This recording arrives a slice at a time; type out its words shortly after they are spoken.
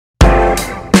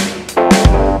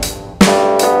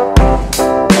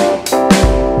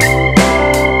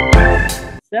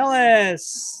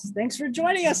Phyllis, thanks for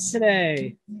joining us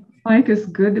today. Mike, it's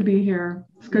good to be here.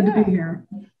 It's good to be here.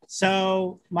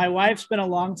 So my wife's been a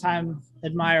long time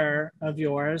admirer of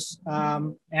yours,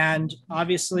 and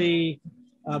obviously,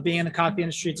 being in the coffee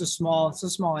industry, it's a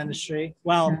small industry.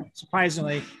 Well, Yeah.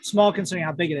 surprisingly small considering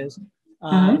how big it is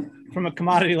Uh-huh. from a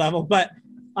commodity level. But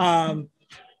um,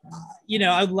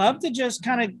 I'd love to just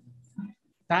kind of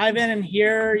dive in and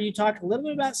hear you talk a little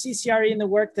bit about CCRE and the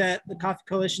work that the Coffee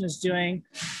Coalition is doing.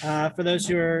 For those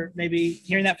who are maybe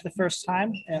hearing that for the first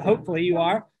time, and hopefully you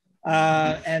are,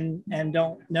 and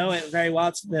don't know it very well,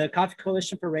 it's the Coffee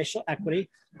Coalition for Racial Equity.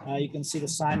 You can see the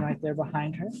sign right there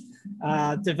behind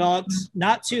her. Developed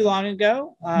not too long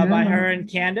ago by Yeah. her and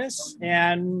Candace,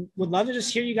 and would love to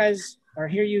just hear you guys or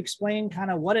hear you explain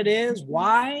kind of what it is,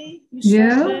 why you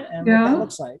started Yeah. it, and what that Yeah.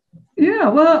 looks like. Yeah.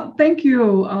 Well, thank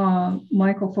you,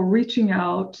 Michael, for reaching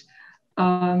out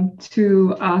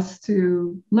to us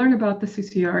to learn about the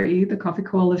CCRE, the Coffee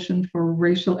Coalition for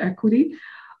Racial Equity.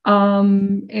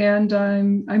 And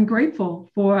I'm grateful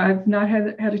for I've not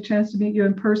had a chance to meet you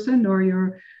in person or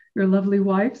your lovely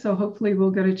wife. So hopefully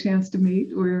we'll get a chance to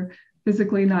meet. We're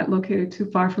physically not located too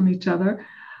far from each other.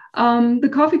 The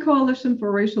Coffee Coalition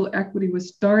for Racial Equity was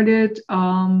started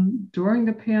during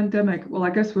the pandemic. Well, I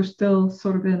guess we're still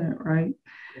sort of in it, right?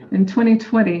 In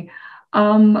 2020.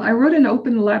 I wrote an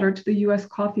open letter to the US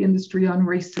coffee industry on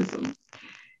racism.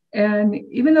 And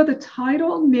even though the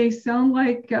title may sound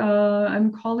like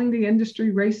I'm calling the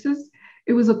industry racist,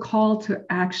 it was a call to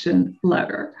action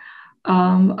letter.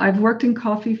 I've worked in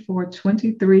coffee for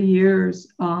 23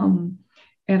 years, and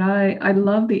I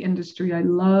love the industry. I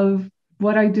love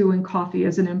what I do in coffee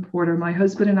as an importer. My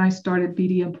husband and I started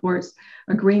BD Imports,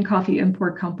 a green coffee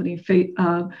import company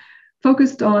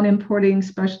focused on importing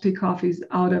specialty coffees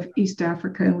out of East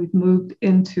Africa, and we've moved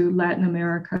into Latin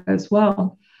America as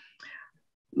well.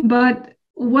 But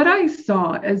what I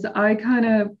saw as I kind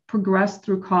of progressed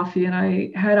through coffee and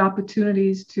I had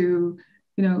opportunities to,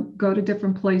 go to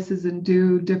different places and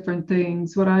do different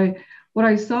things, what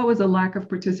I saw was a lack of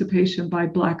participation by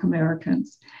Black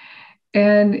Americans.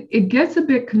 And it gets a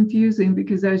bit confusing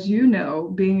because, as you know,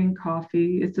 being in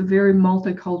coffee, it's a very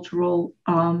multicultural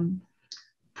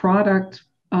product.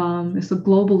 It's a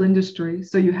global industry.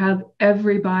 So you have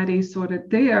everybody sort of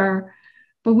there.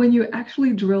 But when you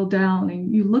actually drill down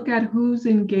and you look at who's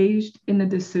engaged in the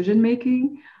decision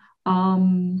making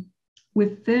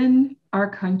within our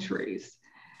countries,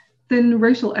 then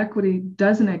racial equity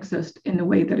doesn't exist in the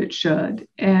way that it should.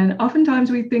 And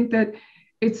oftentimes we think that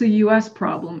it's a US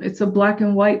problem, it's a Black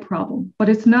and white problem, but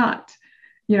it's not.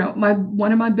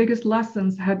 One of my biggest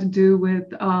lessons had to do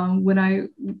with when I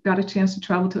got a chance to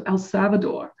travel to El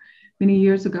Salvador many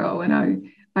years ago. And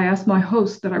I asked my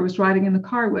host that I was riding in the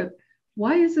car with,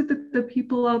 why is it that the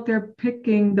people out there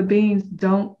picking the beans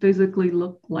don't physically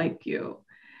look like you?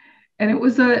 And it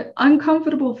was an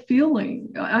uncomfortable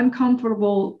feeling,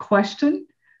 uncomfortable question.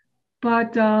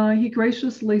 But he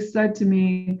graciously said to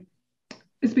me,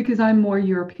 it's because I'm more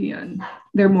European,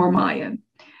 they're more Mayan.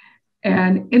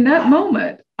 And in that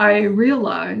moment, I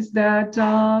realized that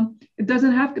it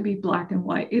doesn't have to be Black and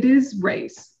white. It is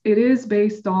race. It is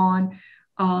based on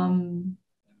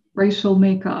racial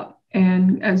makeup.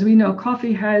 And as we know,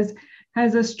 coffee has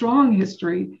a strong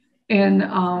history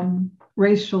in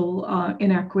racial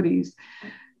inequities.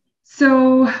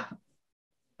 So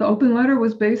the open letter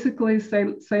was basically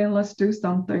saying, let's do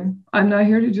something. I'm not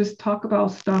here to just talk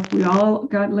about stuff. We all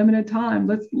got limited time.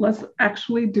 Let's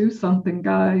actually do something,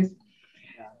 guys.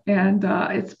 And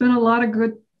it's been a lot of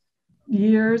good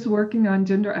years working on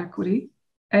gender equity.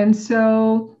 And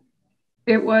so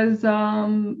it was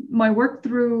my work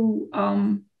through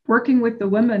working with the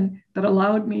women that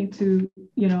allowed me to,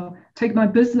 take my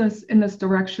business in this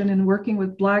direction and working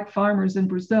with Black farmers in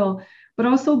Brazil, but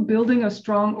also building a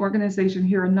strong organization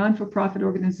here, a non-for-profit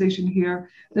organization here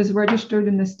that's registered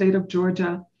in the state of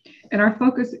Georgia. And our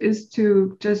focus is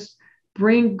to just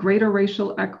bring greater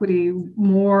racial equity,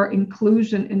 more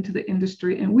inclusion into the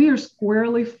industry. And we are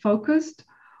squarely focused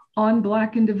on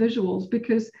Black individuals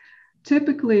because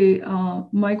typically,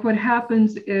 Mike, what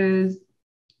happens is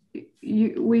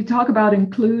we talk about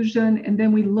inclusion and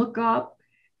then we look up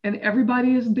and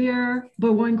everybody is there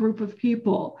but one group of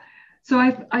people. So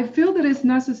I feel that it's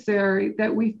necessary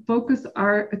that we focus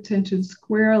our attention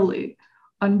squarely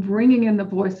on bringing in the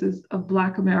voices of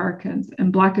Black Americans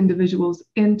and Black individuals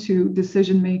into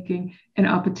decision making and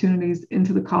opportunities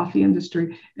into the coffee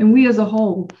industry. And we as a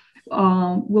whole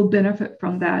will benefit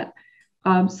from that.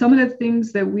 Some of the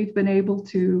things that we've been able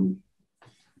to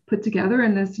put together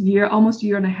in this year, almost a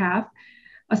year and a half,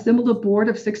 assembled a board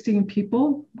of 16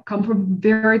 people, come from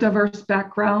very diverse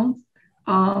backgrounds,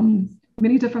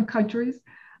 many different countries.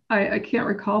 I can't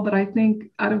recall, but I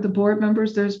think out of the board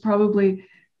members, there's probably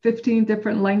 15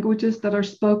 different languages that are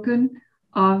spoken,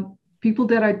 people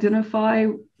that identify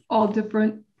all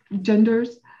different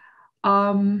genders,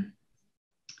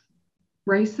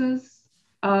 races.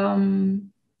 The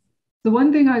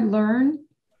one thing I learned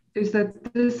is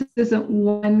that this isn't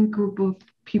one group of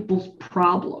people's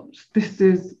problems. This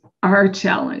is our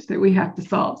challenge that we have to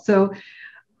solve. So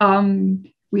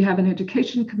we have an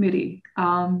education committee,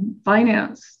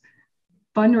 finance,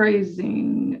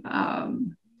 fundraising,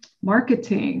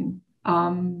 marketing.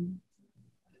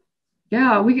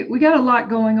 Yeah, we got a lot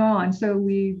going on. So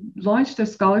we launched a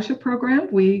scholarship program.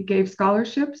 We gave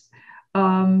scholarships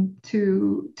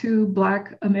to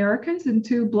Black Americans and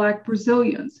to Black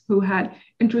Brazilians who had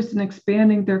interest in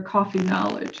expanding their coffee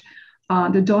knowledge.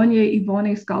 The Donye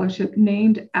Ivone Scholarship,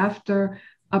 named after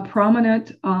a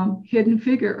prominent hidden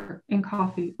figure in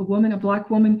coffee, a Black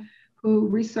woman who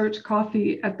researched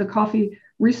coffee at the Coffee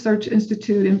Research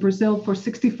Institute in Brazil for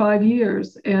 65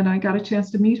 years. And I got a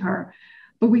chance to meet her.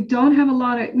 But we don't have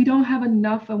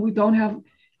enough, and we don't have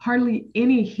hardly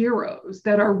any heroes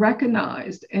that are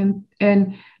recognized and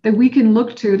that we can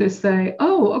look to say,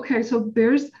 oh, okay, so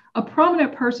there's a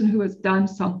prominent person who has done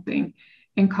something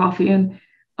in coffee. And,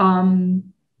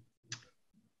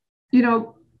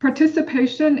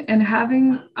 participation and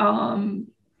having,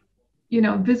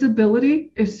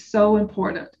 visibility is so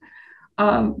important.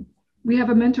 We have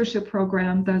a mentorship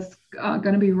program that's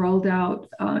going to be rolled out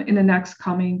in the next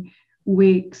coming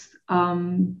weeks.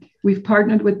 We've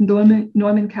partnered with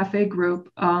Norman Cafe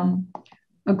Group, a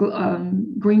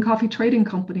green coffee trading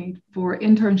company, for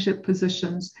internship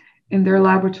positions in their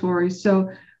laboratories.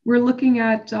 So we're looking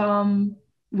at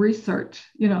research.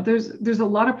 There's a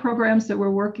lot of programs that we're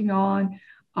working on,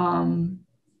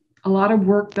 a lot of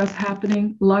work that's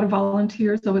happening, a lot of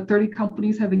volunteers. Over 30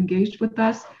 companies have engaged with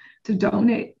us to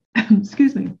donate.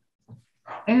 Excuse me.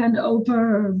 And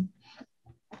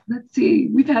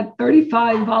we've had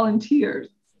 35 volunteers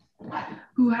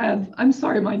who have, I'm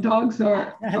sorry, my dogs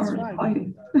are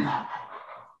fighting.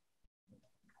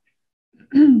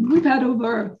 We've had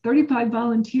over 35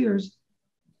 volunteers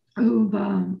who've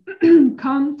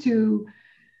come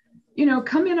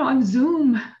in on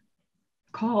Zoom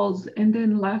calls and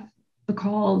then left the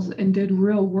calls and did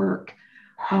real work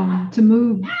to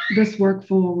move this work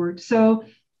forward. So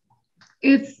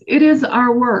it is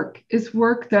our work. It's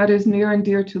work that is near and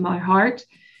dear to my heart.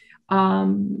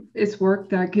 It's work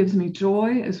that gives me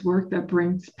joy. It's work that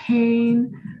brings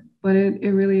pain, but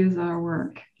it really is our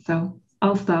work. So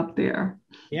I'll stop there.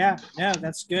 Yeah, no,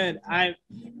 that's good.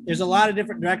 There's a lot of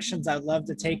different directions I'd love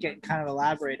to take it and kind of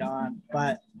elaborate on,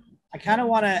 but I kind of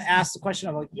want to ask the question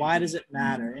of why does it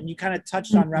matter? And you kind of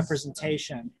touched on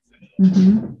representation.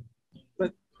 Mm-hmm.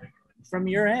 But from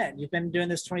your end, you've been doing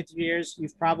this 23 years.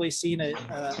 You've probably seen a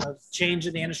change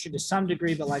in the industry to some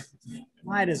degree, but why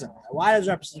does it matter? Why does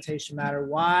representation matter?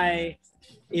 Why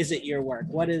is it your work?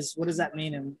 What does that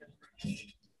mean? And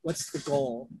what's the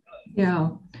goal?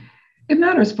 Yeah, it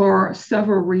matters for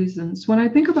several reasons. When I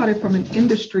think about it from an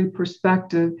industry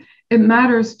perspective, it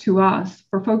matters to us,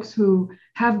 for folks who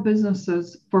have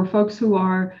businesses, for folks who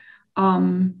are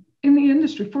in the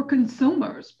industry, for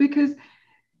consumers, because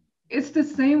it's the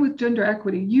same with gender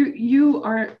equity.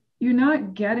 You're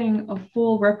not getting a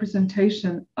full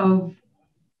representation of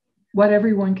what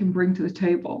everyone can bring to the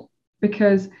table,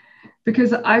 because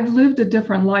I've lived a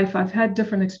different life. I've had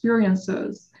different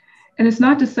experiences. And it's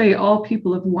not to say all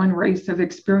people of one race have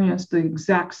experienced the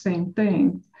exact same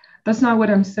thing. That's not what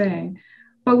I'm saying.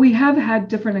 But we have had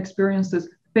different experiences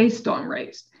based on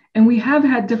race. And we have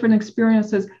had different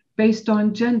experiences based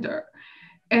on gender.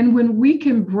 And when we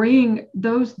can bring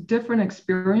those different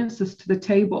experiences to the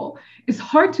table, it's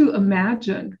hard to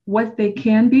imagine what they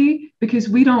can be because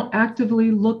we don't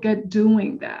actively look at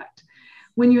doing that.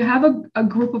 When you have a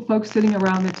group of folks sitting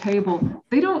around the table,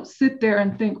 they don't sit there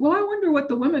and think, well, I wonder what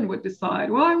the women would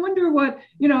decide. Well, I wonder what,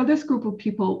 this group of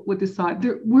people would decide.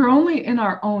 We're only in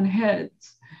our own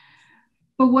heads.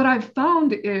 But what I've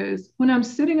found is when I'm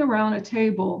sitting around a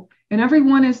table and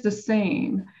everyone is the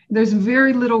same, there's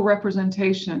very little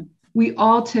representation. We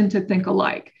all tend to think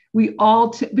alike.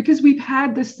 Because we've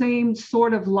had the same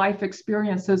sort of life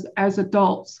experiences as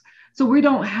adults. So we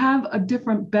don't have a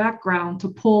different background to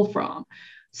pull from.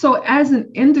 So as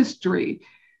an industry,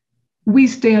 we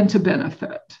stand to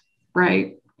benefit,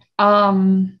 right?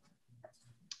 Black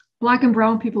and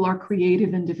brown people are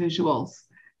creative individuals.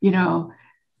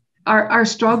 Our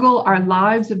struggle, our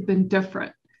lives have been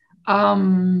different.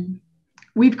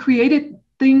 We've created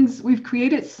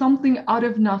something out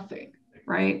of nothing,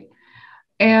 right?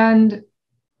 And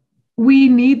we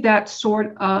need that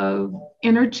sort of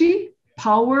energy,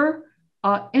 power,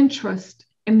 interest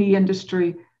in the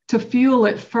industry to fuel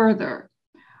it further.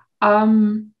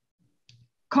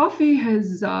 Coffee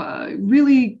has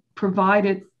really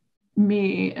provided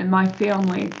me and my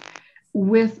family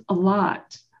with a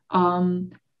lot,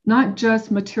 not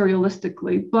just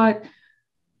materialistically, but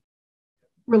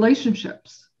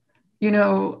relationships.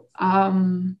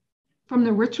 From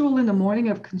the ritual in the morning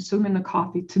of consuming the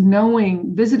coffee to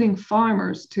knowing, visiting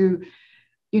farmers to,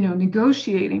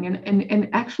 negotiating and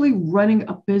actually running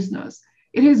a business.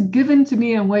 It has given to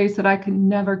me in ways that I can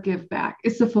never give back.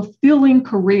 It's a fulfilling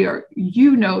career.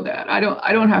 You know that. I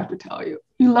don't have to tell you.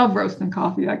 You love roasting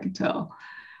coffee, I can tell.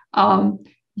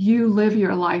 You live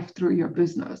your life through your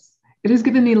business. It has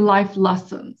given me life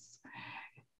lessons.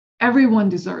 Everyone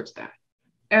deserves that.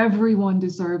 Everyone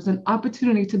deserves an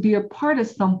opportunity to be a part of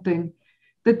something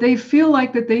that they feel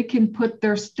like that they can put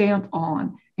their stamp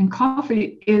on. And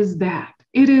coffee is that.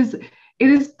 It is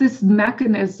this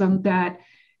mechanism that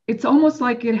it's almost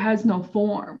like it has no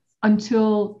form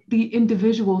until the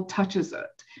individual touches it.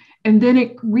 And then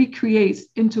it recreates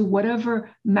into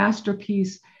whatever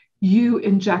masterpiece you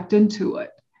inject into it.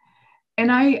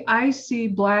 And I see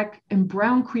Black and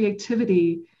brown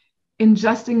creativity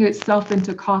ingesting itself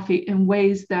into coffee in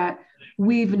ways that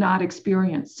we've not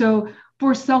experienced. So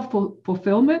for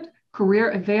self-fulfillment, career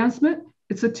advancement,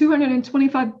 it's a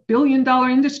 $225 billion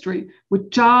industry with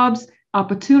jobs,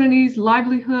 opportunities,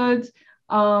 livelihoods,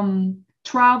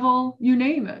 travel, you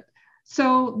name it.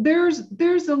 So there's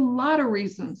a lot of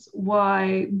reasons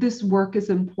why this work is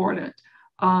important.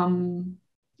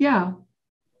 Yeah.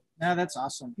 No, that's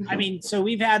awesome. I mean, so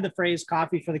we've had the phrase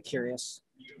coffee for the curious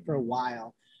for a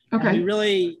while. Okay. And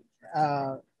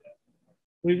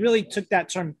we really took that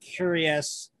term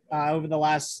curious over the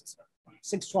last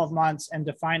 6-12 months and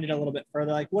defined it a little bit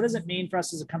further. Like, what does it mean for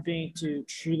us as a company to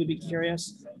truly be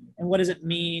curious? And what does it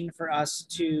mean for us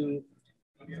to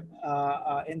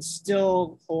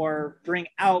instill or bring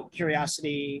out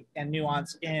curiosity and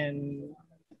nuance in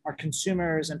our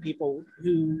consumers and people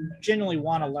who genuinely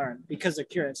want to learn because they're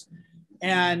curious?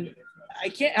 And I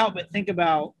can't help but think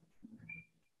about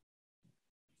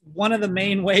one of the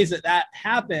main ways that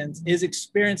happens is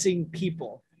experiencing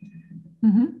people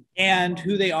and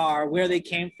who they are, where they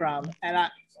came from. And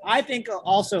I think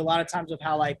also a lot of times of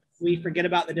how like we forget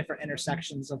about the different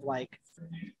intersections of like,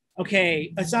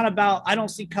 okay, it's not about, I don't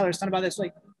see color. It's not about this.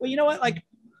 Like, well, you know what? Like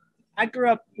I grew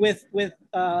up with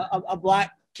a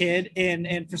Black kid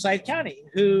in Forsyth County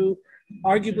who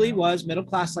arguably was middle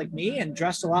class like me and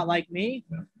dressed a lot like me.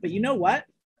 But you know what?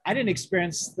 I didn't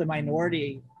experience the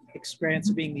minority experience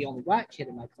of being the only Black kid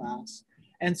in my class.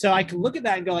 And so I can look at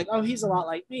that and go like, oh, he's a lot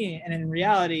like me. And in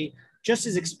reality, just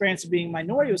his experience of being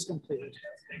minority was completely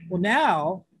different. Well,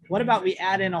 now, what about we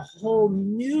add in a whole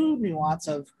new nuance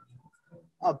of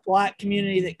a Black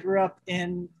community that grew up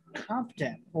in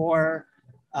Compton, or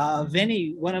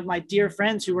Vinny, one of my dear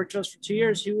friends who worked for us for 2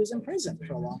 years, who was in prison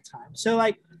for a long time. So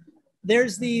like,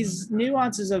 there's these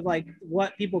nuances of like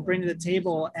what people bring to the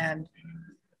table and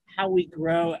how we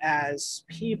grow as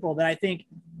people that I think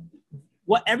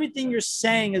what everything you're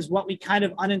saying is what we kind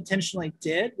of unintentionally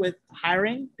did with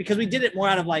hiring, because we did it more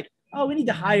out of like, oh, we need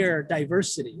to hire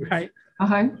diversity, right?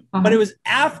 But it was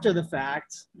after the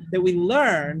fact that we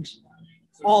learned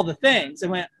all the things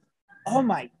and went, oh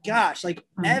my gosh, like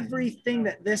everything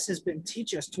that this has been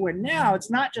teaching us, to where now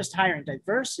it's not just hiring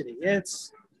diversity,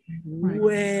 it's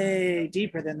way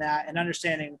deeper than that, and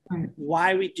understanding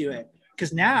why we do it.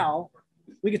 Because now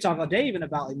we could talk all day even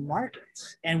about like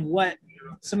markets and what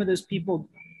some of those people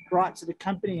brought to the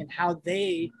company and how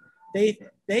they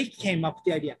came up with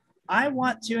the idea. I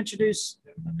want to introduce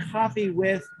coffee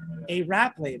with a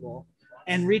wrap label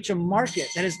and reach a market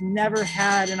that has never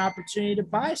had an opportunity to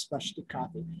buy specialty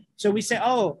coffee. So we say,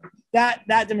 oh, that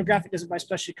demographic doesn't buy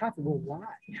specialty coffee. Well, why?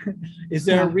 Is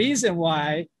there a reason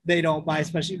why they don't buy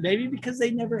specialty? Maybe because they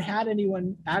never had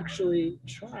anyone actually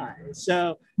try.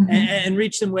 So, and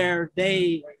reach them where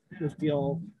they would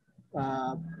feel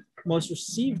most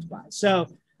received by. So,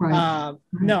 no,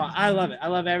 I love it. I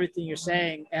love everything you're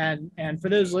saying. And for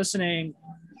those listening,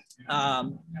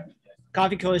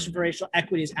 Coffee Coalition for Racial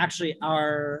Equity is actually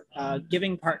our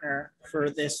giving partner for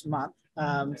this month.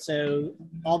 So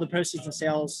all the proceeds and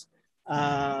sales,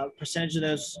 percentage of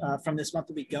those from this month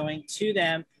will be going to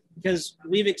them, because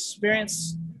we've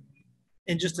experienced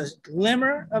in just a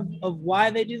glimmer of why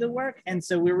they do the work. And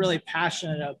so we're really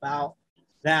passionate about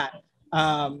that.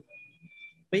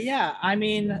 But yeah, I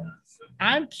mean,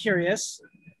 I'm curious.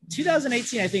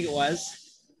 2018, I think it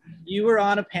was, you were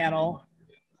on a panel.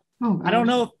 I don't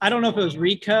know if it was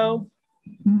Rico,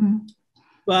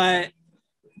 but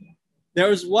there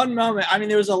was one moment. I mean,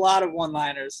 there was a lot of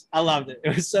one-liners. I loved it.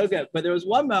 It was so good. But there was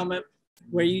one moment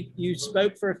where you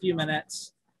spoke for a few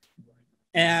minutes,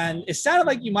 and it sounded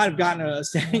like you might have gotten a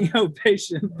standing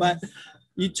ovation, but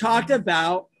you talked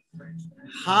about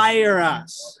hire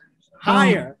us.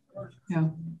 Hire. Yeah.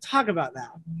 Talk about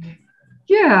that.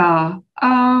 Yeah.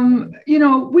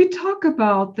 We talk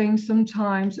about things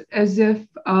sometimes as if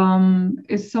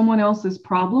it's someone else's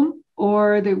problem,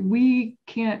 or that we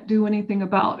can't do anything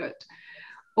about it,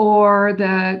 or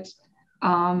that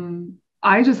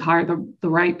I just hire the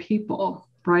right people,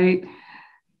 right?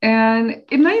 And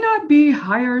it may not be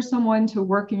hire someone to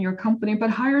work in your company, but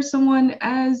hire someone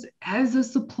as a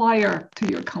supplier to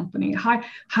your company.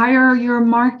 Hire your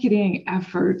marketing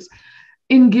efforts.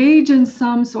 Engage in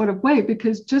some sort of way,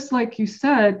 because just like you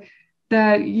said,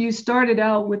 that you started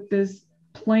out with this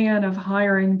plan of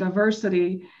hiring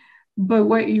diversity, but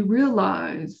what you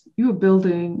realize, you are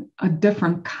building a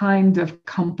different kind of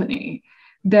company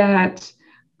that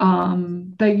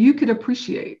that you could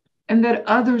appreciate and that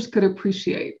others could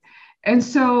appreciate. And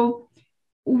so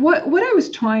what I was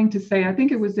trying to say, I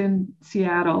think it was in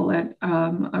Seattle at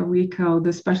a RICO,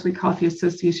 the Specialty Coffee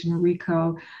Association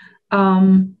RICO.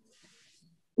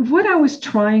 What I was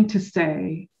trying to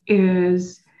say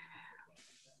is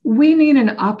we need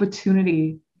an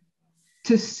opportunity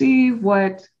to see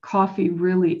what coffee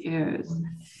really is,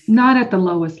 not at the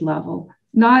lowest level,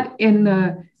 not in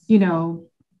the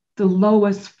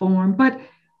lowest form, but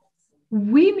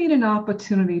we need an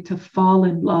opportunity to fall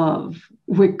in love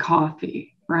with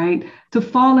coffee, right? To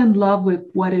fall in love with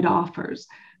what it offers.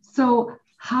 So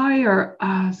hire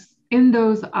us in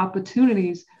those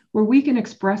opportunities where we can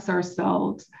express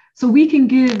ourselves, so we can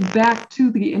give back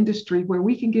to the industry, where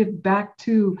we can give back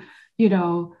to,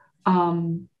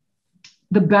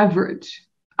 the beverage.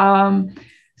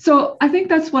 So I think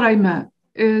that's what I meant,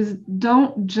 is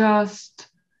don't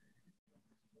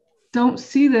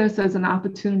see this as an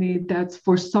opportunity that's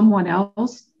for someone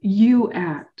else. You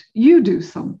act, you do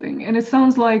something. And it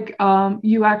sounds like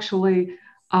you actually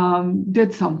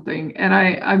did something. And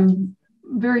I'm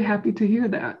very happy to hear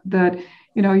that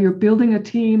you're building a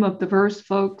team of diverse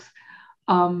folks.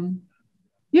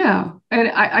 Yeah,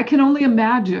 and I can only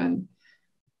imagine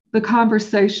the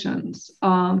conversations,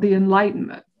 the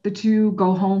enlightenment that you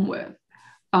go home with,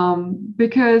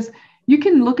 because you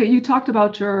can you talked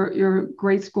about your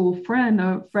grade school friend,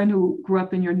 a friend who grew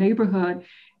up in your neighborhood,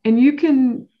 and you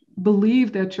can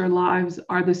believe that your lives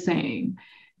are the same.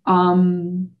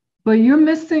 But you're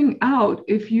missing out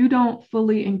if you don't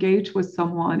fully engage with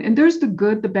someone. And there's the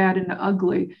good, the bad, and the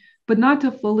ugly, but not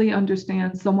to fully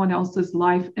understand someone else's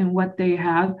life and what they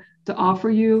have to offer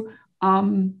you.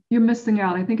 You're missing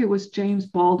out. I think it was James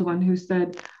Baldwin who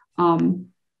said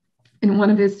in one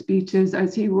of his speeches,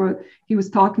 as he was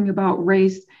talking about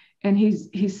race, and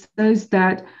he says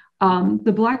that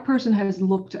the Black person has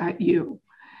looked at you,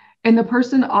 and the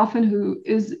person often who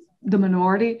is the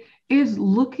minority is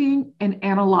looking and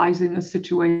analyzing the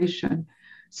situation.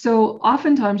 So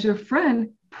oftentimes your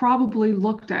friend probably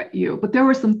looked at you, but there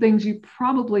were some things you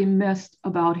probably missed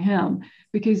about him,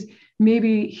 because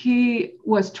maybe he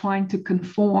was trying to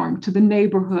conform to the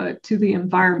neighborhood, to the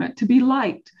environment, to be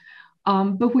liked.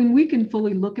 But when we can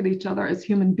fully look at each other as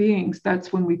human beings,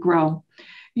 that's when we grow.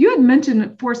 You had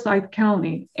mentioned Forsyth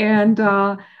County, and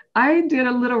I did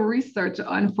a little research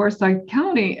on Forsyth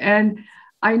County, and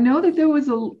I know that there was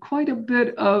quite a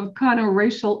bit of kind of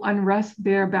racial unrest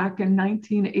there back in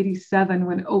 1987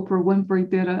 when Oprah Winfrey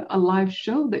did a live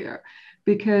show there,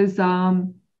 because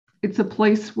it's a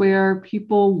place where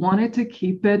people wanted to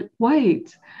keep it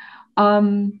white.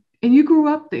 And you grew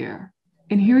up there,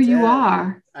 and here you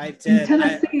are in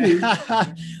Tennessee.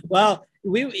 Well,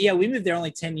 we moved there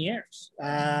only 10 years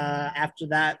after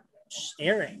that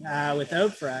airing with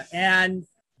Oprah. And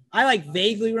I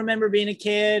vaguely remember being a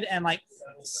kid and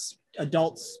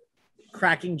adults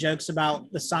cracking jokes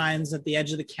about the signs at the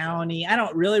edge of the county. I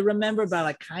don't really remember,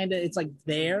 but it's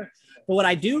there. But what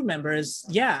I do remember is,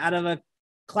 out of a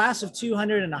class of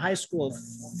 200 and a high school of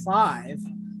 5,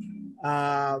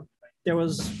 there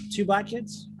was 2 Black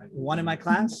kids, one in my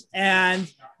class,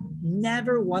 and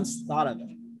never once thought of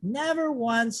it. Never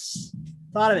once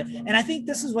thought of it. And I think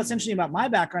this is what's interesting about my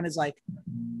background is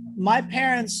my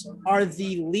parents are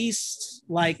the least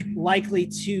likely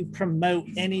to promote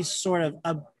any sort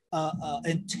of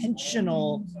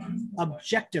intentional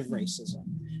objective racism.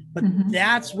 But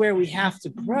that's where we have to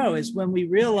grow, is when we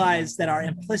realize that our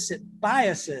implicit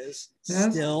biases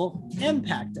still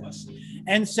impact us.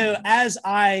 And so as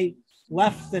I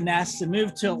left the nest and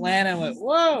moved to Atlanta and went,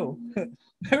 whoa,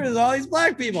 there was all these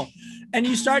Black people. And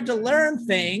you start to learn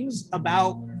things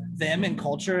about them and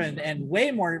culture and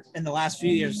way more in the last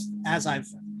few years as I've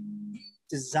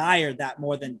desired that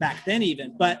more than back then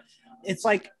even. But it's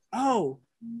like, oh,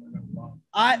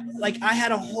 I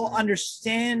had a whole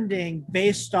understanding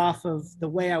based off of the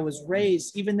way I was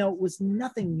raised, even though it was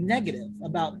nothing negative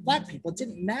about Black people. It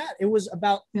didn't matter. It was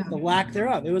about the lack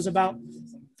thereof. It was about,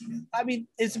 I mean,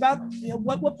 it's about, you know,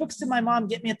 what books did my mom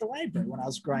get me at the library when I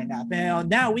was growing up? And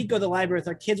now we go to the library with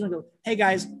our kids and we go, hey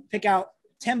guys, pick out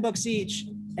 10 books each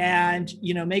and,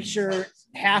 you know, make sure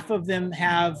half of them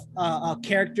have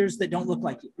characters that don't look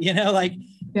like you, you know, like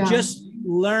just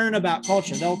learn about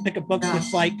culture. They'll pick a book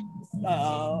that's like,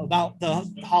 about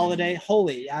the holiday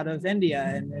Holi out of India,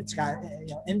 and it's got, you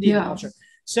know, Indian culture.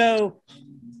 So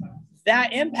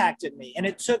that impacted me, and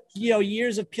it took, you know,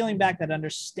 years of peeling back that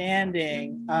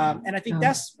understanding. And I think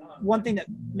that's one thing that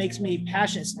makes me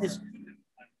passionate is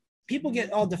people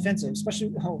get all defensive, especially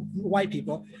white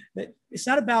people. That it's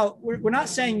not about, we're not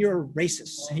saying you're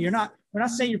racist. We're not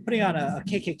saying you're putting on a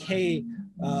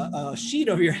KKK sheet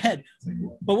over your head.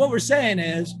 But what we're saying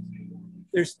is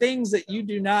there's things that you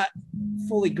do not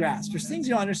fully grasp. There's things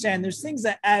you don't understand. There's things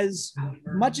that, as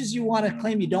much as you want to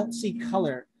claim you don't see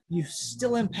color, you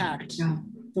still impact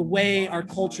the way our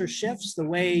culture shifts, the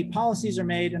way policies are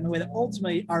made, and the way that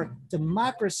ultimately our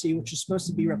democracy, which is supposed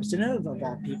to be representative of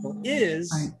all people,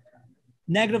 is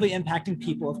negatively impacting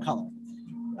people of color.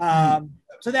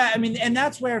 So that, I mean, and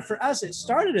that's where for us, it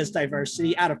started as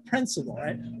diversity out of principle,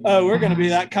 right? Oh, we're going to be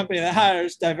that company that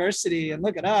hires diversity and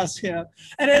look at us, you know.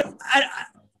 And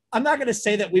I'm not going to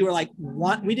say that we were like,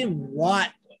 we didn't want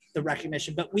the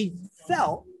recognition, but we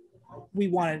felt we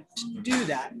wanted to do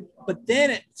that. But then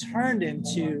it turned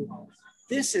into,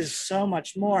 this is so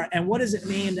much more. And what does it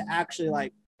mean to actually,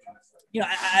 like, you know,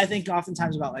 I think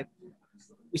oftentimes about, like,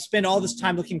 we spend all this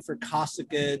time looking for cost of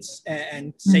goods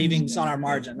and savings on our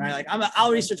margin, right? Like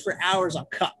I'll research for hours on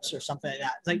cups or something like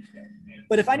that. It's like,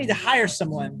 but if I need to hire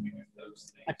someone,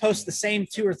 I post the same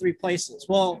 2 or 3 places.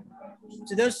 Well,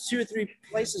 do those 2 or 3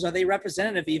 places, are they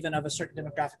representative even of a certain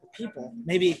demographic of people?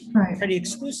 Maybe pretty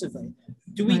exclusively.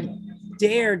 Do we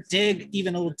dare dig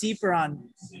even a little deeper on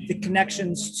the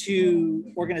connections to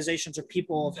organizations or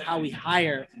people of how we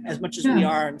hire as much as we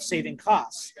are in saving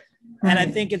costs? And I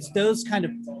think it's those kind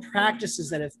of practices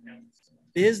that if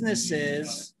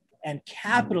businesses and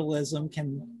capitalism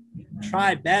can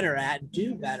try better at,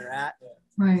 do better at,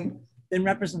 then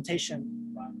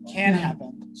representation can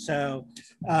happen. So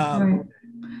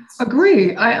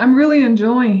agree. I'm really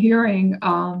enjoying hearing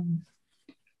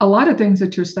a lot of things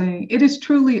that you're saying. It is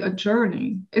truly a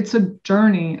journey. It's a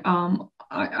journey.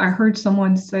 I heard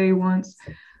someone say once,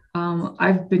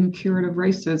 I've been cured of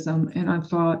racism, and I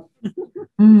thought,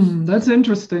 that's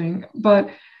interesting.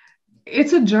 But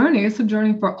it's a journey. It's a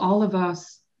journey for all of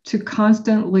us to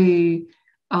constantly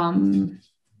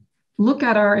look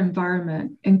at our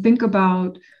environment and think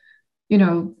about, you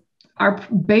know, our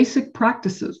basic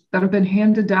practices that have been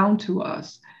handed down to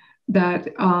us that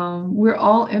we're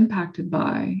all impacted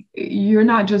by. You're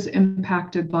not just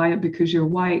impacted by it because you're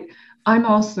white. I'm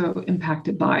also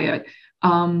impacted by it.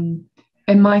 And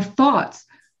my thoughts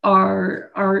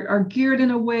are geared in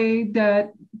a way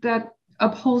that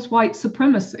upholds white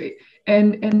supremacy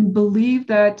and believe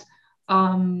that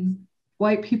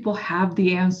white people have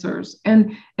the answers.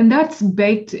 And that's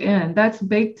baked in. That's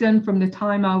baked in from the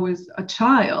time I was a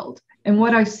child and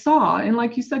what I saw. And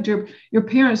like you said, your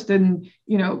parents didn't,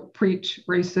 you know, preach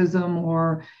racism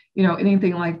or, you know,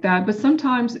 anything like that. But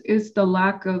sometimes it's the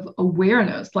lack of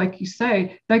awareness, like you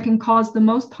say, that can cause the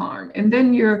most harm. And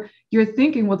then you're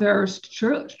thinking, well, there's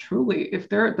truly, if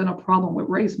there had been a problem with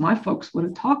race, my folks would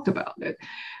have talked about it,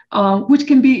 which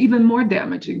can be even more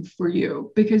damaging for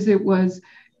you because it was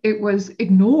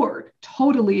ignored,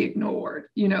 totally ignored,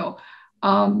 you know.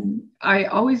 I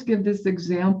always give this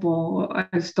example.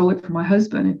 I stole it from my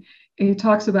husband, and he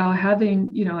talks about having,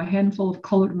 you know, a handful of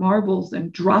colored marbles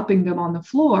and dropping them on the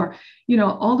floor. You know,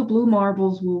 all the blue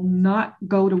marbles will not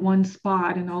go to one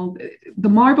spot, and all the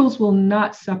marbles will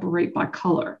not separate by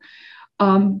color.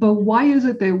 But why is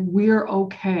it that we're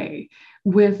okay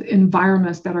with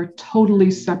environments that are totally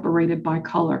separated by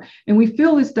color? And we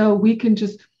feel as though we can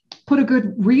just put a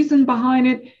good reason behind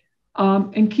it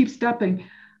and keep stepping.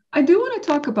 I do want to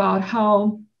talk about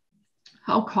how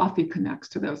coffee connects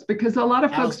to this, because a lot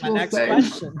of folks will say,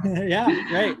 yeah,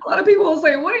 right. A lot of people will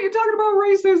say, what are you talking about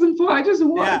racism for? I just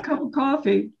want a cup of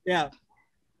coffee. Yeah.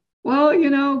 Well, you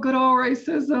know, good old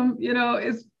racism, you know,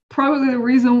 is probably the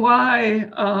reason why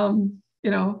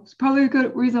It's probably a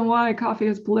good reason why coffee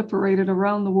has proliferated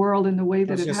around the world in the way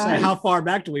that it has. Say, how far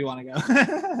back do we want to go?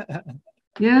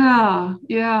 Yeah.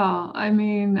 I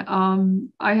mean,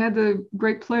 I had the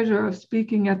great pleasure of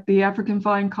speaking at the African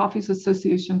Fine Coffees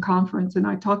Association conference, and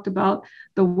I talked about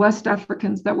the West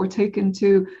Africans that were taken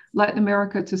to Latin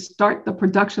America to start the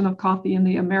production of coffee in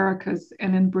the Americas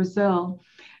and in Brazil.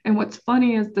 And what's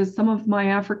funny is that some of my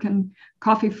African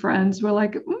coffee friends were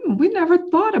like, we never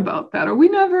thought about that, or we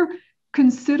never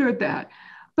considered that.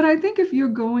 But I think if you're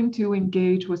going to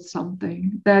engage with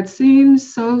something that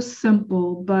seems so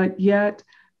simple, but yet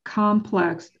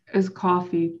complex as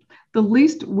coffee, the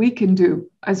least we can do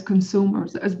as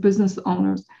consumers, as business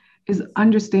owners, is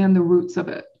understand the roots of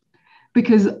it.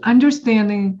 Because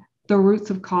understanding the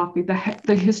roots of coffee, the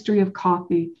history of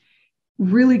coffee,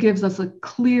 really gives us a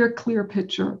clear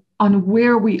picture on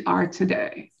where we are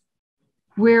today.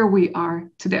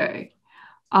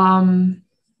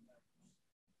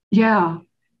 Yeah.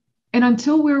 And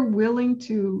until we're willing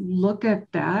to look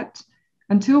at that,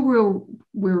 until we're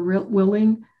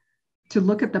willing to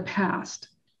look at the past,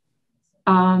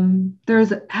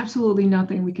 there's absolutely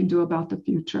nothing we can do about the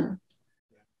future.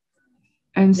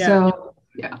 And so,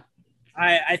 yeah.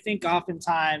 I think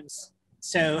oftentimes,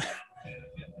 so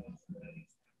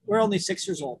we're only 6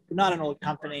 years old. We're not an old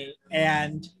company.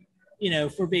 And,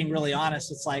 if we're being really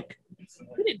honest, it's like,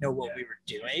 we didn't know what we were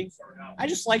doing. I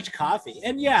just liked coffee.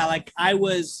 And I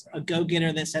was a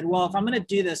go-getter that said, well, if I'm going to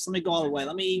do this, let me go all the way.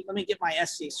 Let me get my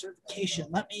SCA certification.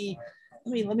 Let me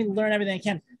learn everything I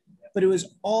can. But it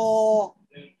was all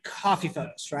coffee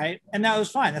focused, right? And that was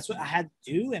fine. That's what I had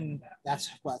to do. And that's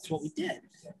what we did.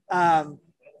 And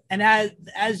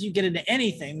as you get into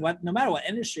anything, no matter what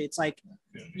industry, it's like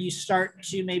you start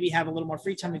to maybe have a little more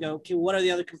free time to go, okay, what are the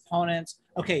other components?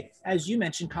 Okay, as you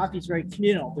mentioned, coffee is very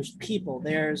communal. There's people,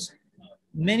 there's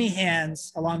many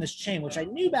hands along this chain, which I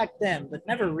knew back then, but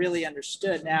never really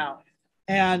understood now.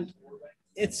 And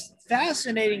it's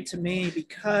fascinating to me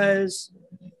because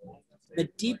the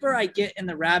deeper I get in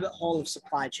the rabbit hole of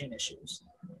supply chain issues,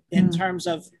 in terms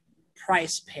of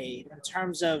price paid, in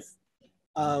terms of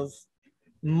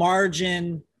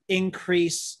margin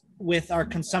increase with our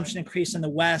consumption increase in the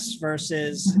West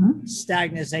versus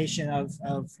stagnation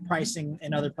of pricing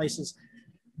in other places.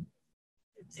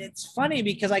 It's funny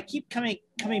because I keep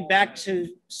coming back to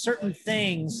certain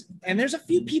things, and there's a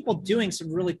few people doing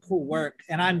some really cool work,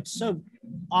 and I'm so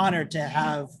honored to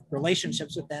have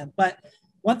relationships with them. But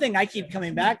one thing I keep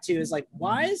coming back to is like,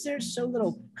 why is there so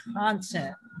little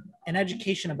content and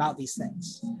education about these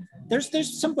things?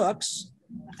 There's some books,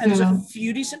 and there's a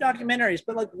few decent documentaries,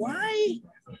 but like, why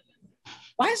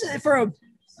is it for a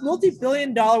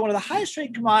multi-billion-dollar, one of the highest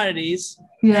rate commodities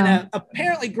in an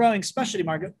apparently growing specialty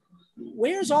market,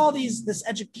 where's all this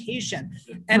education?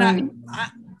 And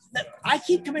I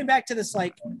keep coming back to this,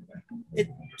 like,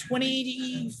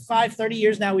 25, 30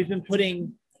 years now, we've been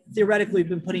putting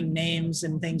names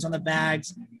and things on the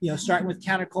bags, starting with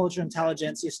counterculture,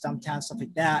 intelligentsia, Stumptown, stuff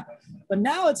like that. But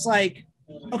now it's like,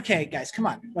 okay, guys, come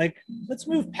on. Like, let's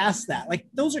move past that. Like,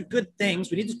 those are good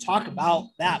things. We need to talk about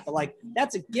that. But like,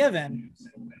 that's a given.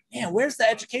 Man, where's the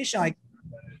education? Like,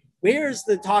 where's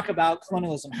the talk about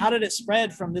colonialism? How did it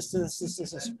spread from this to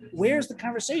this? Where's the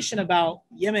conversation about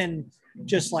Yemen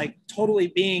just like totally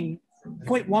being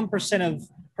 0.1% of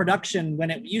production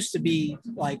when it used to be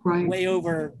like way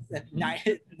over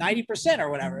 90% or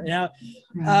whatever,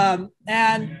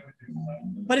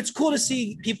 but it's cool to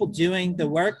see people doing the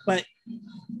work. But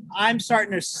I'm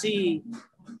starting to see,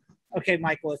 okay,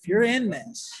 Michael, if you're in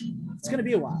this, it's going to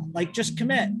be a while. Like, just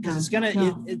commit, because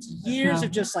it's years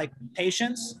of just like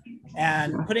patience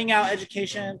and putting out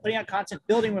education, putting out content,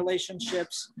 building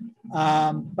relationships.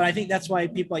 But I think that's why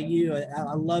people like you,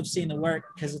 I love seeing the work,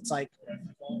 because it's like,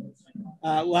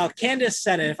 well, Candace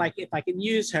said it, if I can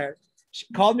use her, she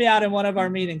called me out in one of our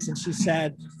meetings and she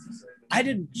said, I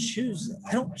don't choose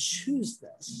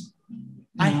this.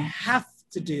 I have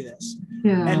to do this.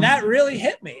 And that really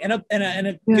hit me in a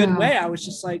good way. I was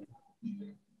just like,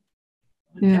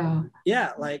 we're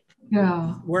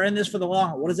in this for the long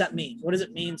haul. What does that mean? What does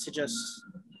it mean to just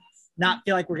not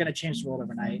feel like we're going to change the world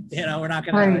overnight? We're not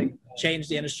going to like change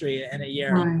the industry in a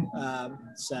year. I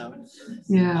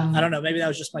don't know, maybe that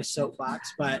was just my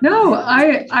soapbox, but no,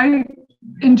 I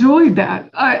enjoyed that.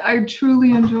 I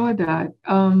truly enjoyed that.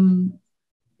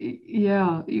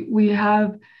 We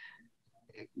have,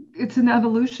 it's an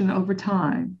evolution over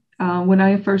time. When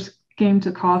I first came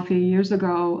to coffee years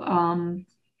ago,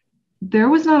 there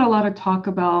was not a lot of talk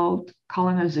about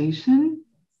colonization.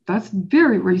 That's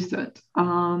very recent.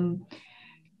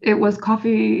 It was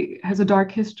coffee has a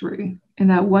dark history, and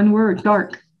that one word,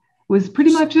 dark, was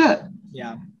pretty much it.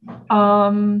 Yeah.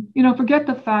 Forget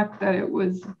the fact that it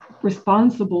was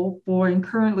responsible for and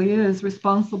currently is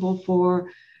responsible for,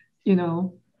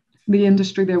 the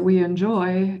industry that we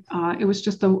enjoy. It was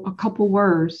just a couple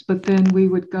words, but then we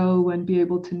would go and be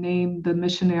able to name the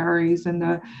missionaries and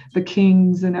the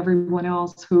kings and everyone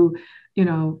else who,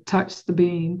 touched the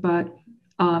bean, but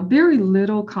very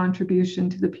little contribution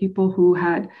to the people who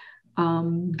had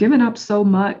given up so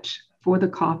much for the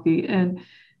coffee. And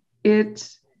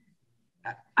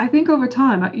I think over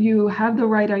time, you have the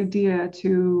right idea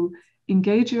to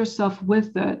engage yourself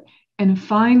with it and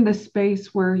find the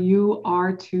space where you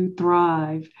are to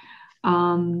thrive.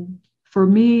 For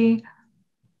me,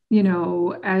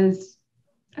 as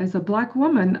a Black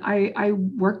woman, I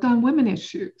worked on women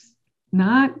issues,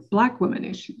 not Black women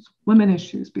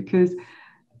issues, because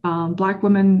Black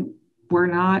women were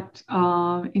not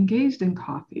engaged in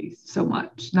coffee so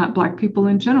much, not Black people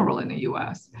in general in the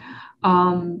U.S.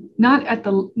 Not at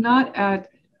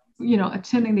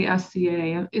attending the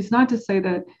SCA. It's not to say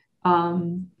that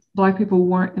Black people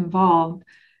weren't involved,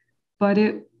 but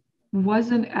it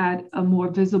wasn't at a more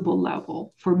visible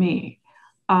level for me.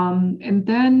 And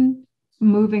then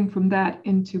moving from that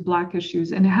into Black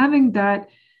issues and having that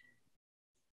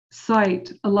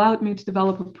site allowed me to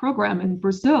develop a program in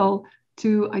Brazil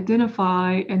to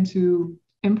identify and to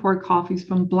import coffees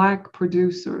from Black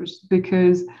producers,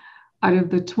 because out of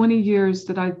the 20 years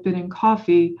that I've been in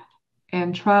coffee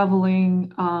and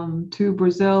traveling to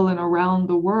Brazil and around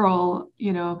the world,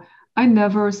 I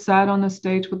never sat on a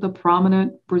stage with a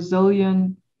prominent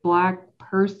Brazilian Black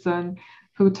person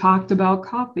who talked about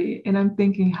coffee. And I'm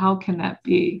thinking, how can that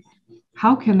be?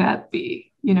 How can that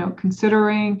be?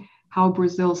 Considering how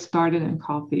Brazil started in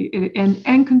coffee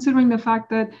and considering the fact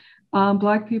that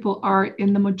Black people are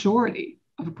in the majority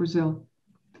of Brazil.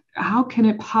 How can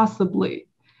it possibly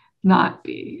not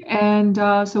be? And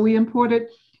so we imported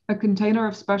a container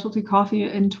of specialty coffee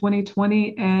in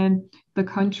 2020, and the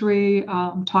country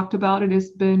talked about it. It's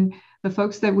been the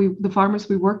folks the farmers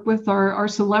we work with are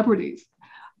celebrities.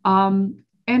 And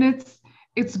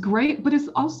it's great, but it's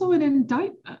also an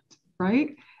indictment,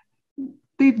 right?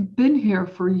 They've been here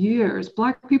for years.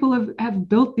 Black people have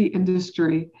built the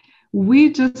industry.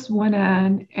 We just went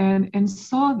in and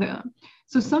saw them.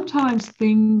 So sometimes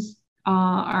things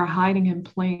are hiding in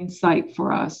plain sight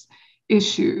for us,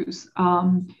 issues.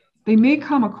 They may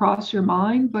come across your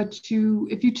mind, but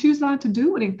if you choose not to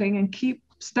do anything and keep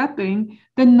stepping,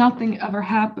 then nothing ever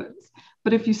happens.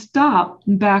 But if you stop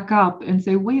and back up and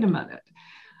say, wait a minute,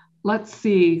 let's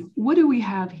see, what do we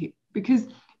have here? Because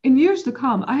in years to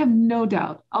come, I have no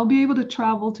doubt I'll be able to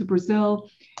travel to Brazil,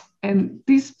 and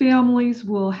these families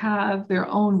will have their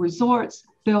own resorts.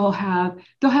 They'll have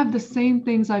the same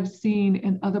things I've seen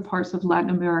in other parts of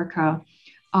Latin America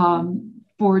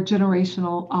for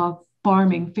generational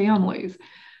farming families.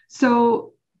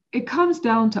 So it comes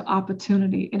down to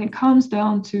opportunity, and it comes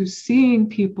down to seeing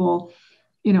people,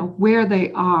 where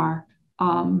they are,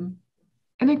 and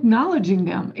acknowledging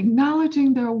them,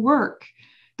 acknowledging their work.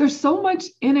 There's so much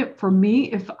in it for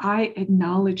me if I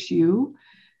acknowledge you.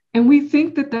 And we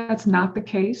think that that's not the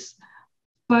case,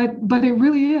 but it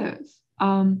really is.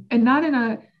 And not in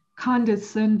a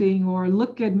condescending or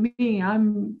look at me,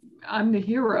 I'm the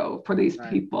hero for these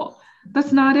people.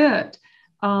 That's not it.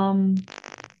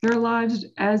 Their lives,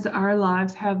 as our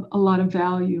lives, have a lot of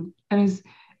value. And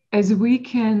as we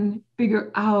can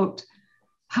figure out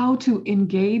how to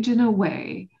engage in a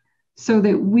way so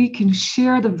that we can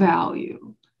share the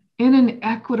value in an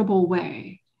equitable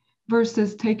way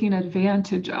versus taking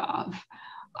advantage of,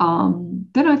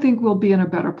 then I think we'll be in a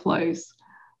better place.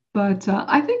 But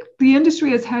I think the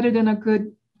industry is headed in a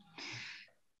good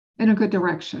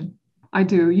direction. I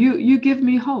do. You give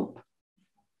me hope.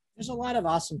 There's a lot of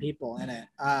awesome people in it.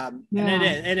 And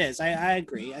it is. I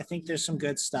agree. I think there's some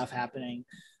good stuff happening.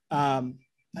 I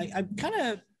kind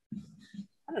of,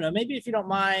 I don't know, maybe if you don't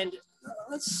mind,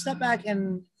 let's step back,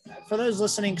 and for those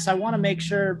listening, because I want to make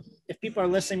sure if people are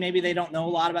listening, maybe they don't know a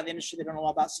lot about the industry, they don't know a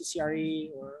lot about CCRE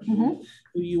or who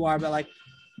you are, but like,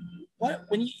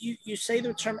 when you say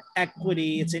the term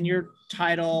equity, it's in your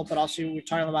title, but also we're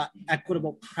talking about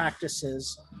equitable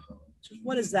practices. So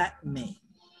what does that mean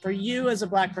for you as a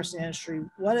Black person in the industry?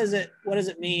 What does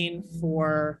it mean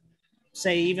for,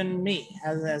 say, even me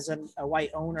as a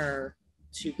white owner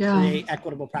to create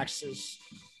equitable practices?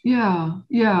 Yeah.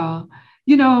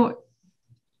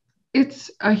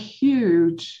 It's a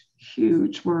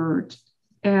huge word.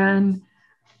 And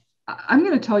I'm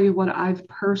going to tell you what I've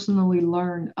personally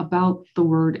learned about the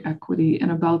word equity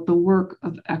and about the work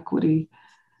of equity.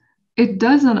 It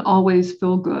doesn't always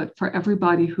feel good for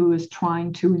everybody who is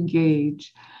trying to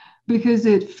engage, because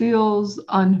it feels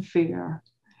unfair.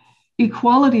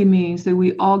 Equality means that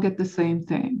we all get the same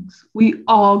things. We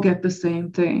all get the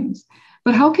same things.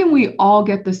 But how can we all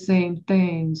get the same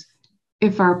things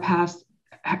if our past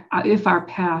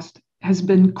has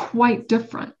been quite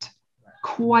different?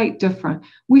 Quite different.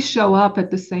 We show up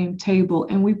at the same table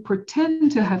and we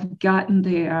pretend to have gotten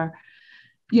there,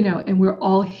 and we're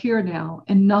all here now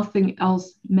and nothing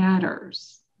else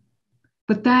matters.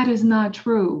 But that is not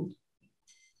true.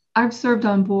 I've served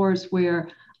on boards where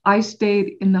I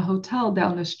stayed in the hotel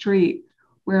down the street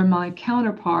where my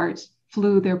counterparts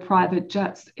flew their private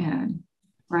jets in,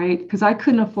 right? Because I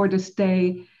couldn't afford to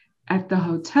stay at the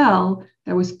hotel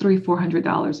that was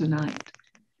 $300-$400 a night.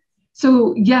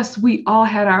 So yes, we all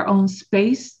had our own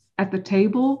space at the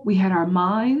table. We had our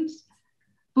minds,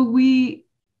 but we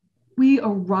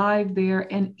arrived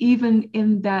there, and even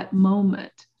in that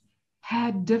moment,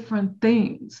 had different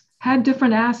things, had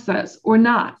different assets or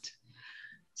not.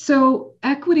 So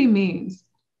equity means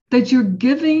that you're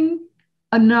giving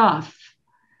enough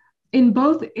in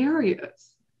both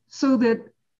areas so that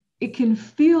it can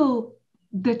feel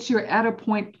that you're at a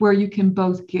point where you can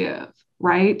both give,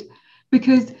 right?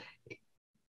 Because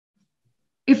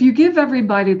if you give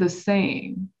everybody the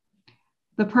same,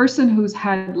 the person who's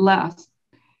had less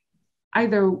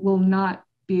either will not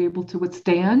be able to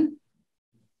withstand,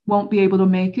 won't be able to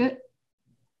make it,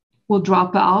 will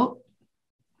drop out,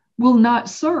 will not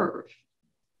serve,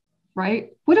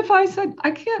 right? What if I said, I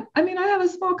have a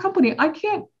small company. I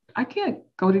can't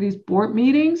go to these board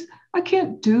meetings. I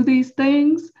can't do these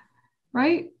things,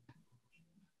 right?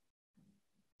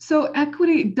 So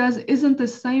equity isn't the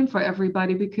same for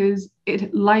everybody because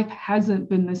life hasn't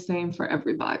been the same for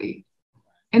everybody.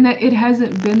 And that it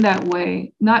hasn't been that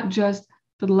way, not just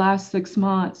for the last 6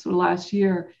 months or last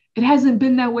year. It hasn't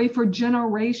been that way for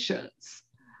generations,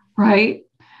 right?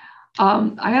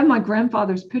 I have my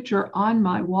grandfather's picture on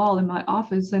my wall in my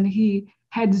office, and he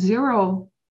had 0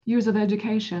 years of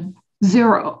education,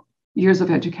 0 years of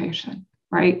education,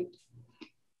 right?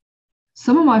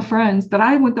 Some of my friends that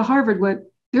I went to Harvard with,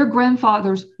 their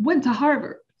grandfathers went to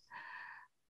Harvard.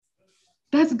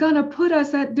 That's gonna put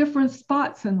us at different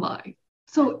spots in life.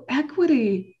 So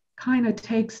equity kind of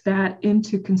takes that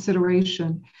into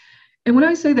consideration. And when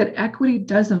I say that equity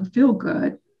doesn't feel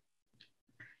good,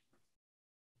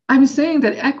 I'm saying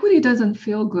that equity doesn't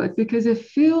feel good because it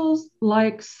feels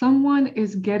like someone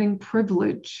is getting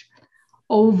privilege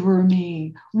over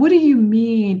me. What do you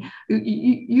mean?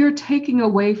 You're taking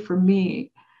away from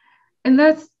me. And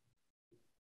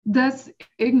that's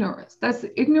ignorance. That's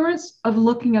ignorance of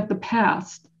looking at the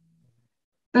past.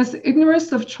 That's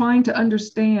ignorance of trying to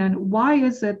understand why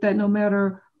is it that no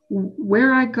matter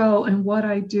where I go and what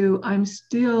I do, I'm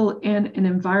still in an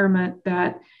environment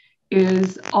that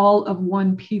is all of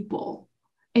one people.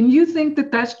 And you think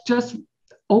that that's just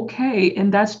okay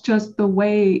and that's just the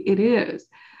way it is.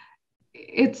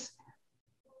 It's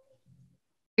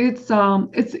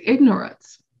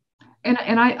ignorance. And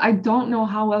I don't know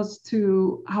how else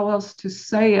to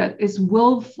say it. It's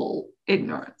willful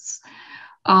ignorance.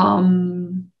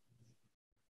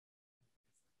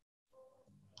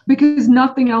 Because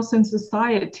nothing else in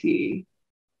society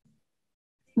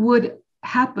would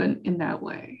happen in that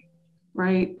way,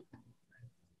 right?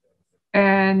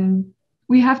 And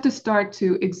we have to start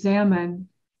to examine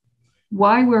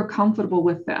why we're comfortable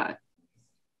with that.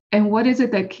 And what is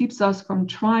it that keeps us from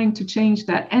trying to change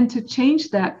that? And to change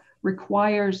that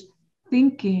requires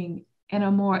thinking in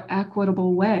a more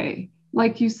equitable way.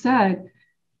 Like you said,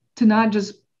 to not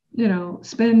just,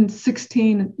 spend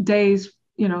 16 days,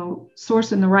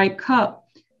 sourcing the right cup,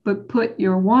 but put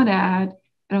your one ad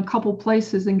in a couple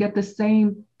places and get the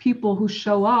same people who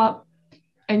show up,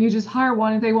 and you just hire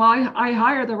one and say, well, I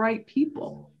hire the right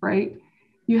people, right?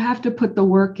 You have to put the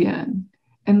work in.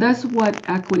 And that's what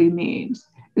equity means,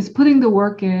 is putting the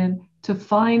work in to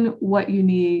find what you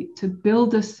need to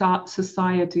build a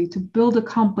society, to build a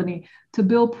company, to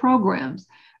build programs.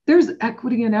 There's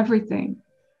equity in everything.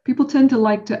 People tend to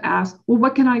like to ask, well,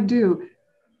 what can I do?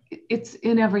 It's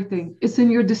in everything. It's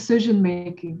in your decision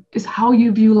making. It's how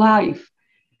you view life.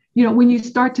 When you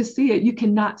start to see it, you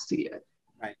cannot see it.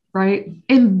 Right?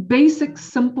 In basic,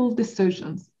 simple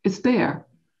decisions, it's there,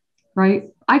 right?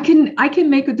 I can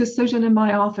make a decision in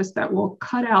my office that will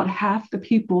cut out half the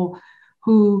people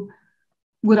who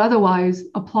would otherwise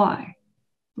apply,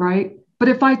 right? But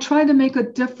if I try to make a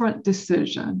different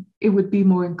decision, it would be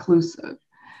more inclusive.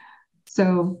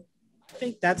 So I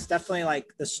think that's definitely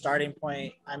like the starting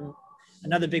point.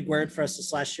 Another big word for us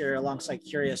this last year alongside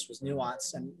curious was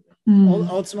nuance. And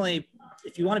ultimately,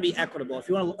 if you want to be equitable, if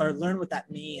you want to learn what that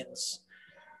means,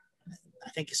 I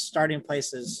think starting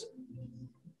place is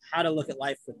how to look at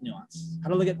life with nuance, how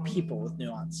to look at people with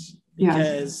nuance,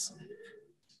 because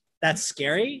that's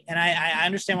scary. And I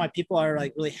understand why people are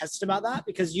like really hesitant about that,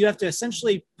 because you have to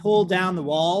essentially pull down the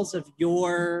walls of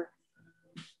your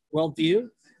worldview.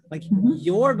 Like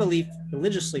your belief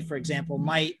religiously, for example,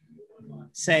 might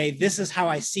say, this is how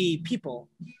I see people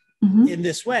in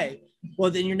this way.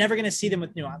 Well, then you're never going to see them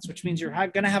with nuance, which means you're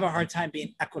going to have a hard time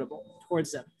being equitable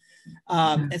towards them.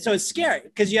 And so it's scary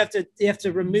because you have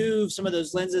to remove some of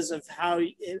those lenses of how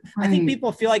I think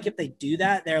people feel like if they do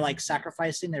that, they're like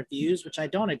sacrificing their views, which I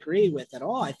don't agree with at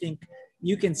all. I think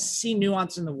you can see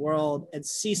nuance in the world and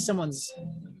see someone's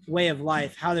way of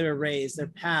life, how they were raised, their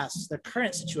past, their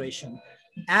current situation,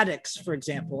 addicts, for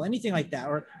example, anything like that,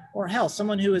 or hell,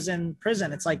 someone who is in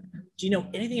prison. It's like, do you know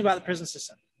anything about the prison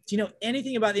system? Do you know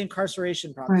anything about the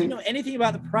incarceration problem? Do you know anything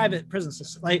about the private prison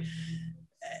system? Like,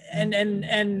 and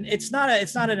it's not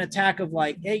an attack of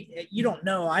like, hey, you don't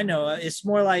know, I know. It's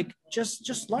more like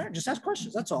just learn, just ask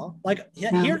questions. That's all. Like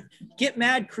here, Get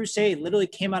Mad Crusade literally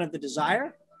came out of the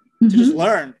desire to just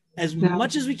learn as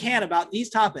much as we can about these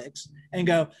topics and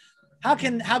go, how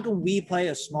can we play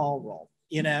a small role?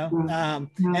 You know,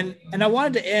 and I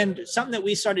wanted to end something that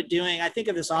we started doing. I think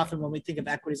of this often when we think of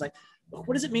equity, is like,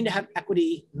 what does it mean to have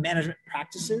equity management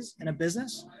practices in a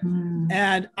business?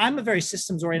 And I'm a very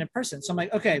systems oriented person. So I'm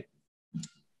like, okay,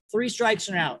 3 strikes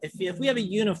and you're out. If we have a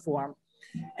uniform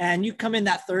and you come in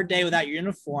that 3rd day without your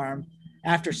uniform,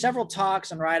 after several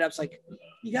talks and write-ups, like,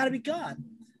 you got to be gone.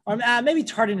 Or maybe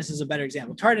tardiness is a better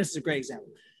example. Tardiness is a great example.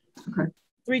 Okay.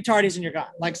 3 tardies and you're gone.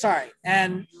 Like, sorry.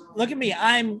 And look at me.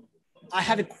 I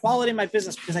have equality in my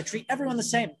business because I treat everyone the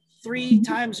same. 3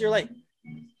 times you're late.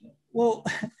 Well,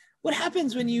 what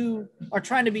happens when you are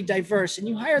trying to be diverse and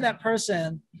you hire that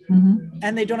person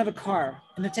and they don't have a car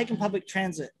and they're taking public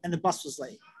transit and the bus was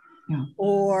late?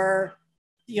 Or,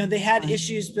 you know, they had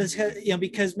issues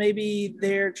because maybe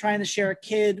they're trying to share a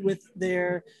kid with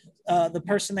their the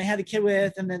person they had the kid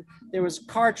with, and then there was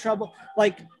car trouble.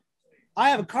 Like, I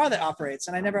have a car that operates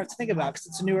and I never have to think about it because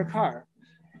it's a newer car.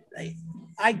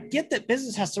 I get that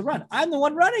business has to run. I'm the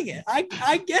one running it. I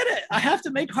get it. I have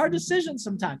to make hard decisions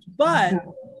sometimes. But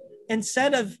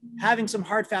instead of having some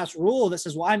hard, fast rule that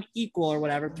says, well, I'm equal or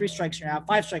whatever, 3 strikes, you're out,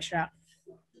 5 strikes, you're out,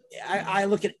 I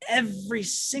look at every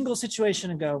single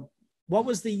situation and go, what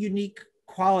was the unique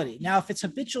quality? Now, if it's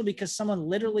habitual because someone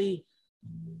literally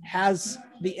has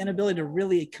the inability to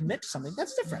really commit to something,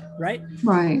 that's different, right?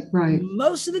 Right.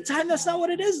 Most of the time, that's not what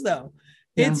it is, though.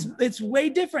 It's way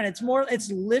different.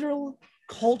 It's literal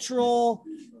cultural,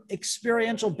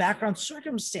 experiential background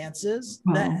circumstances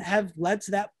that have led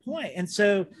to that point. And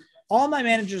so all my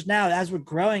managers now, as we're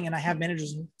growing and I have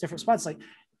managers in different spots, like,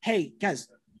 hey, guys,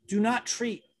 do not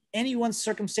treat anyone's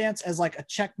circumstance as like a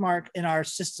check mark in our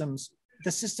systems.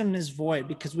 The system is void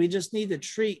because we just need to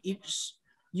treat each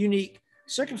unique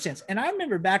circumstance. And I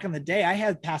remember back in the day, I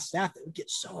had past staff that would get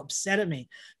so upset at me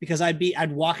because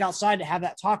I'd walk outside to have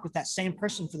that talk with that same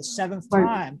person for the 7th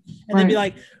time. And they'd be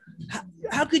like,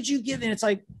 how could you give? And it's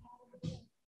like,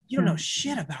 you don't know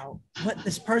shit about what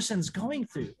this person's going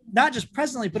through, not just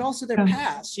presently, but also their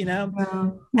past, you know,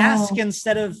 ask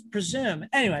instead of presume.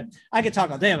 Anyway, I could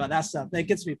talk all day about that stuff. That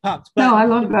gets me pumped. But, no, I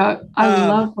love that. I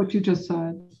love what you just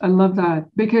said. I love that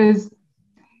because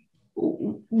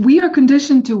we are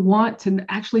conditioned to want to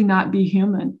actually not be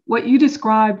human. What you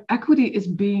described, equity is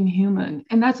being human.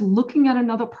 And that's looking at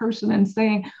another person and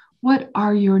saying, what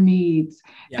are your needs?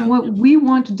 And what we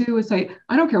want to do is say,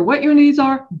 I don't care what your needs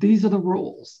are. These are the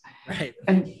rules. Right.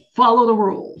 And follow the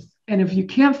rules. And if you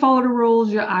can't follow the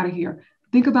rules, you're out of here.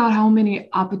 Think about how many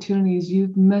opportunities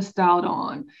you've missed out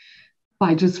on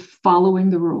by just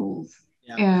following the rules.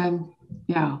 And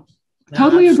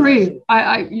totally agree.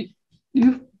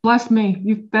 You've blessed me.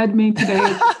 You've fed me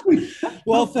today.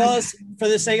 Well, Phyllis, for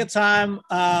the sake of time,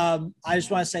 I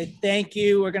just want to say thank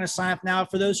you. We're going to sign up now.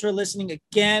 For those who are listening,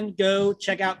 again, go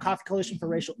check out Coffee Coalition for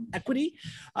Racial Equity.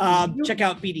 Check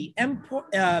out BD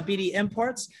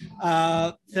Imports.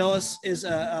 Phyllis is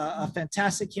a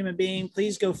fantastic human being.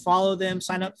 Please go follow them.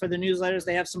 Sign up for the newsletters.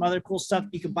 They have some other cool stuff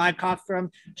you can buy coffee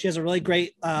from. She has a really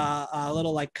great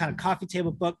little like kind of coffee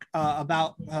table book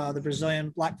about the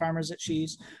Brazilian Black farmers that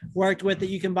she's worked with that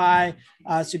you can buy.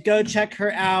 So go check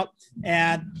her out.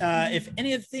 And if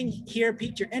anything here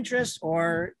piqued your interest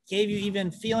or gave you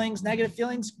even negative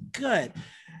feelings, good.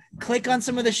 Click on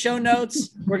some of the show notes.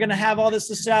 We're going to have all this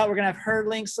listed out. We're going to have her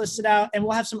links listed out, and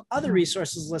we'll have some other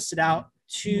resources listed out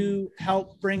to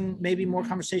help bring maybe more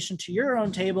conversation to your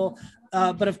own table.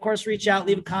 But of course, reach out,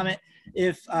 leave a comment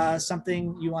if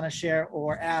something you want to share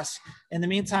or ask. In the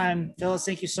meantime, Phyllis,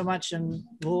 thank you so much, and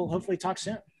we'll hopefully talk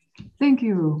soon. Thank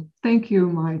you. Thank you,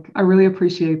 Mike. I really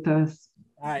appreciate this.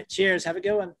 All right. Cheers. Have a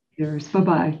good one. Cheers.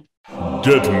 Bye-bye.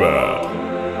 Get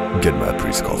mad. Get mad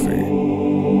pre-coffee.